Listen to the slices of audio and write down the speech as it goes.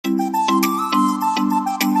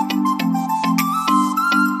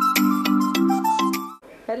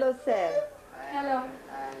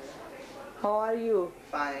are you?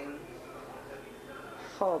 Fine.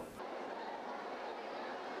 خب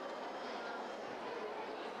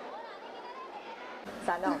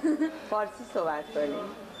سلام فارسی صحبت کنیم.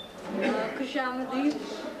 خوش آمدید.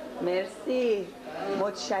 مرسی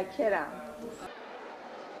متشکرم.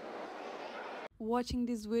 Watching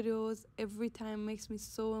these videos every time makes me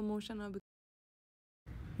so emotional.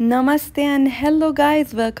 Namaste and hello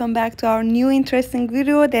guys, welcome back to our new interesting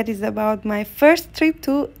video that is about my first trip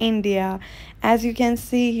to India. As you can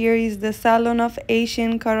see, here is the Salon of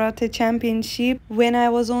Asian Karate Championship when I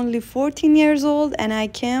was only 14 years old and I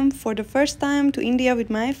came for the first time to India with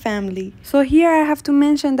my family. So here I have to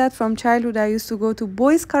mention that from childhood I used to go to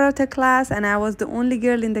boys karate class and I was the only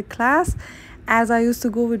girl in the class, as I used to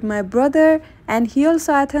go with my brother and he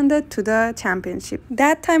also attended to the championship.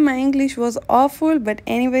 That time my English was awful, but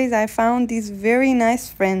anyways I found these very nice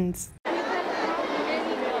friends.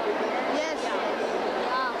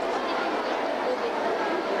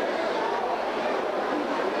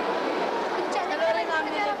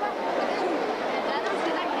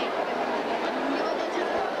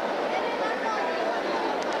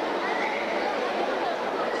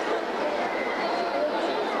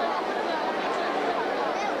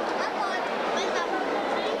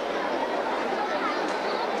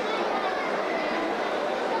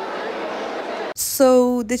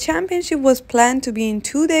 So the championship was planned to be in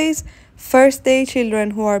 2 days. First day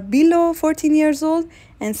children who are below 14 years old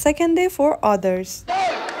and second day for others.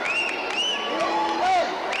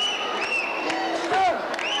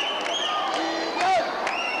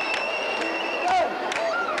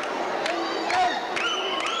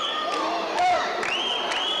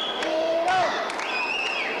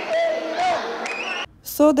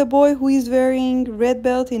 So the boy who is wearing red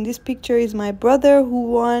belt in this picture is my brother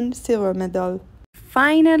who won silver medal.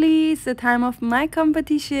 Finally, it's the time of my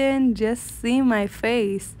competition. Just see my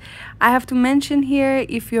face. I have to mention here,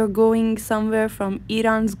 if you're going somewhere from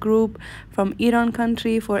Iran's group, from Iran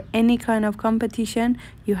country for any kind of competition,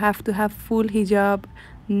 you have to have full hijab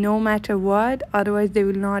no matter what, otherwise they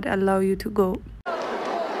will not allow you to go.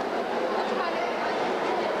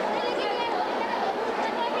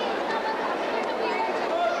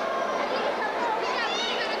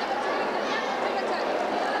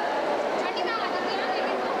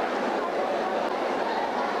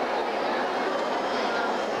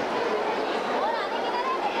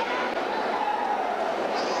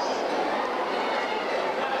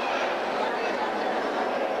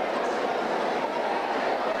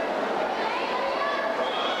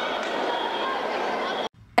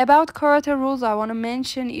 About karate rules, I want to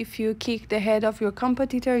mention if you kick the head of your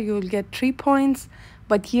competitor, you will get 3 points.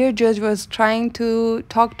 But here judge was trying to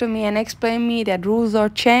talk to me and explain me that rules are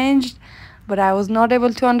changed, but I was not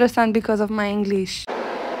able to understand because of my English.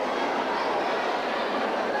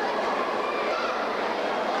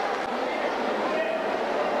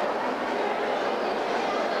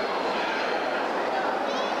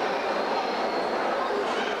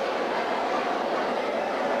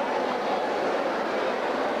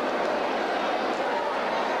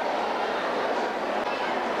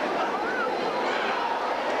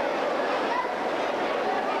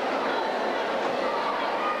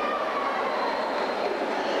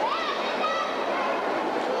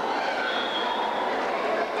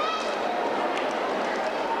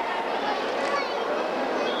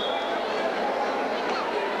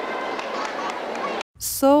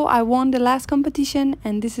 So I won the last competition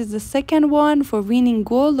and this is the second one for winning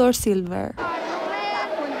gold or silver.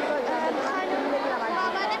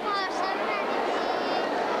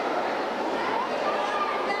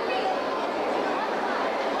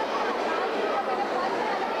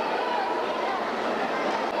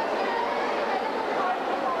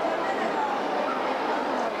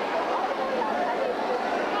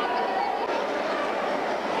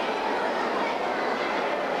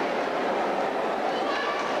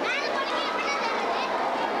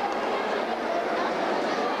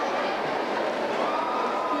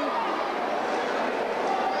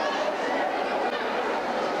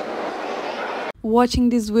 Watching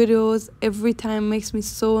these videos every time makes me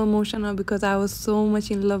so emotional because I was so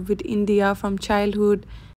much in love with India from childhood.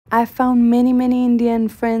 I found many Indian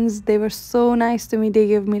friends. They were so nice to me. They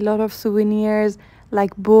gave me a lot of souvenirs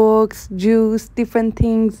like books, juice, different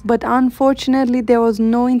things. But unfortunately, there was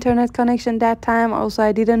no internet connection that time. Also,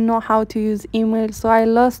 I didn't know how to use email, so I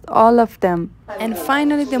lost all of them. And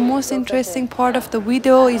finally, the most interesting part of the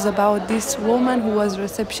video is about this woman who was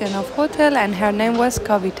reception of hotel and her name was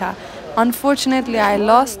Kavita. Unfortunately, I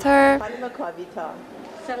lost her.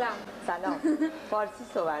 سلام. سلام فارسی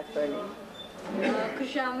صحبت کنیم.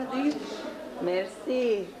 خوش آمدید.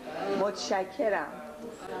 مرسی متشکرم.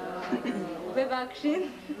 ببخشید.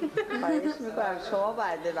 خواهش میکنم شما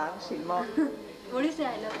باید ببخشید ما. What do you say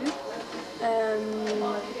I love you?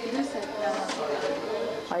 You said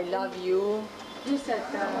I love you. You said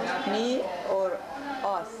Me or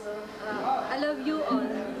us. I love you all.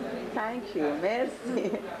 Thank you.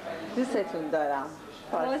 مرسی. دوستتون دارم.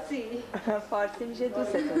 فارسی. فارسی میشه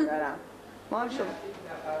دوستتون دارم. ما هم شما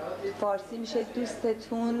فارسی میشه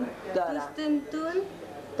دوستتون دارم. دوستتون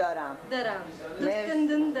دارم. دارم.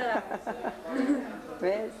 دوستتون دارم.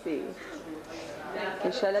 مرسی.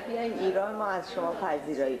 انشالله بیاین ایران ما از شما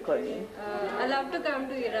پذیرایی کنیم. I love to come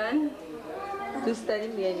to Iran. دوست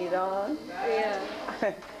داریم بیاین ایران؟ Yeah.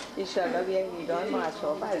 انشالله بیاین ایران ما از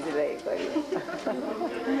شما پذیرایی کنیم.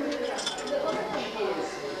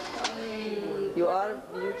 You are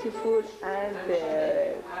beautiful and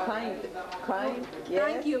kind. Yes?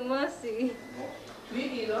 Thank you, mercy.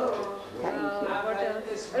 Thank you. What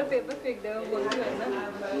else? अरे paper फेंक दे मैं बोल रही हूँ ना.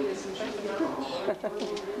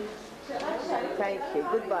 Thank you.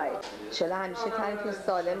 Goodbye. انشالله همیشه تنتون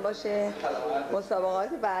سالم باشه. مسابقات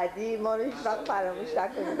بعدی ما رو هیچ وقت فراموش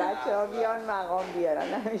نکنید. بچه‌ها بیان مقام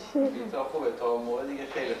بیارن همیشه. تا خوبه تا موقع دیگه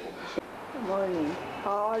خیلی خوب. Morning.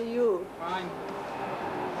 How are you? Fine.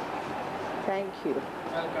 Thank you.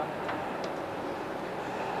 Welcome.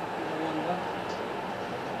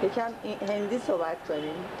 یکم هندی صحبت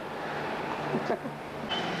کنیم.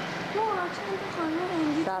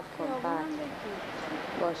 صبر کن بعد.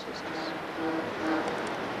 باشه.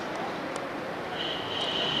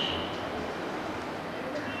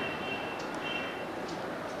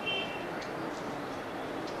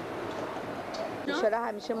 انشالله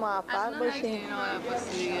همیشه موفق باشین.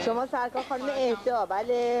 شما سرکار خانم اهدا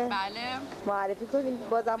بله؟ بله. معرفی کنید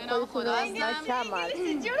بازم خودتون رو. من چند مرد؟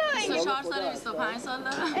 24 سال 25 سال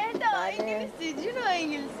دارم. انگلیسی جون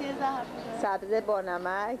انگلیسی سبزه با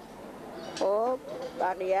نمک. خب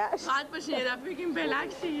بقیهش قد باشین یه دفعه بگیم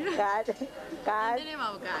بلکشی. قد The name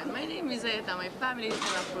of God. My name is Eta. My family is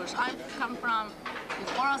Turkish. I come from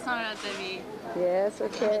Khorasan Radavi. Yes,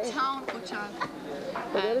 okay. Town Kuchan.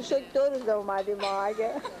 خدا رو شکر 2 روز اومدیم ما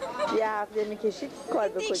اگه یه هفته میکشید کار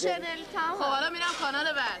به کجا دیکشنری خب حالا میرم کانال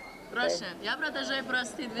بعد. روشن. یا برات جای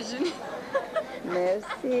براستید بجونی.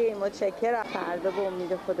 مرسی متشکرم. فردا به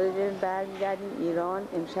امید خدا بریم برمیگردیم ایران.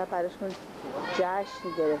 امشب براشون جشن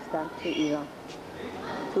گرفتم تو ایران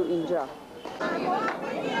تو اینجا.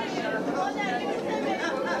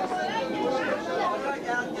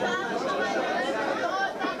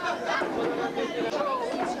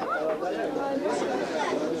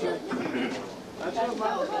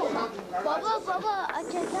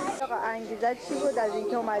 بابا انگیزه چی بود از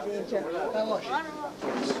اینکه اومدی اینجا؟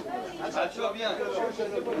 بچه‌ها بیان.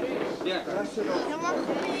 بیان.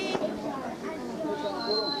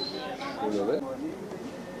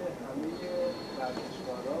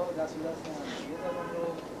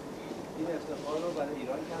 این افتخار رو برای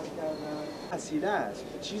ایران کسب کردن. وسیله است.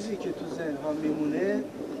 چیزی که تو ذهن‌ها میمونه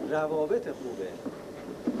روابط خوبه.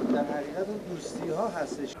 در حقیقت اون دوستی ها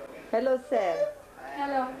هستش. Hello sir.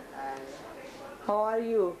 Hello. How are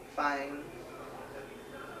you? Fine.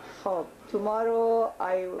 خب tomorrow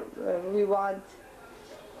we want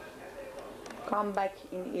come back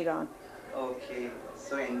in Iran Okay.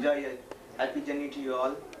 So enjoy it. Happy journey to you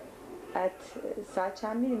all. at ساعت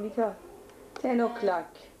چند میریم میتا؟ 10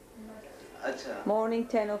 o'clock Acha. morning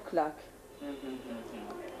 10 o'clock.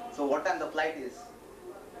 So what time the flight is?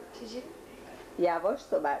 یواش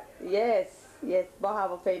صحبت. yes با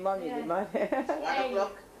هواپیما میریم. 1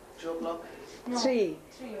 o'clock? 2 o'clock? 3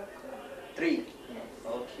 3.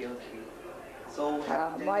 Okay. So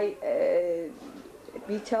my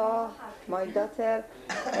Bita, my daughter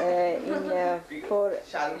in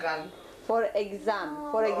Shahrukh Khan. for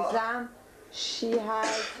exam she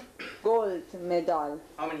has gold medal.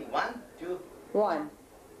 How many? 1, 2? 1.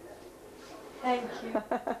 Thank you.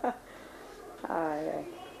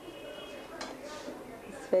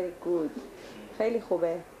 It's very good. خیلی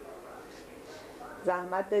خوبه.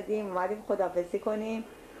 زحمت دادیم اومدیم خداحافظی کنیم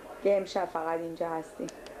که امشب فقط اینجا هستیم.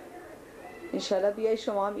 انشالله بیای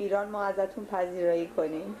شما هم ایران ما ازتون پذیرایی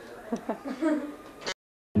کنیم.